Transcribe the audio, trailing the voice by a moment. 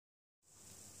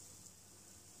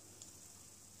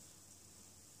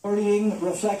Worrying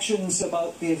reflections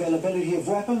about the availability of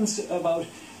weapons, about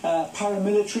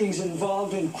paramilitaries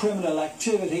involved in criminal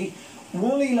activity,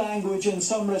 woolly language in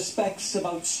some respects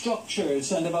about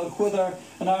structures and about whether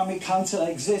an army council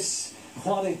exists,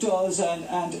 what it does,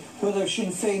 and whether Sinn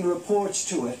Féin reports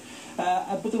to it.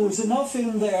 But there was enough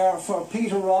in there for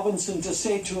Peter Robinson to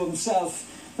say to himself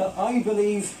that I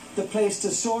believe the place to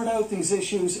sort out these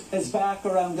issues is back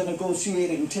around the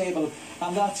negotiating table,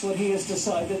 and that's what he has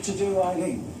decided to do,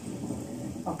 Eileen.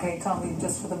 OK, Tommy,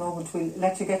 just for the moment, we'll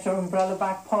let you get your umbrella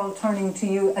back. Paul, turning to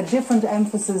you, a different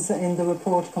emphasis in the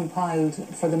report compiled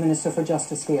for the Minister for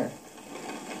Justice here.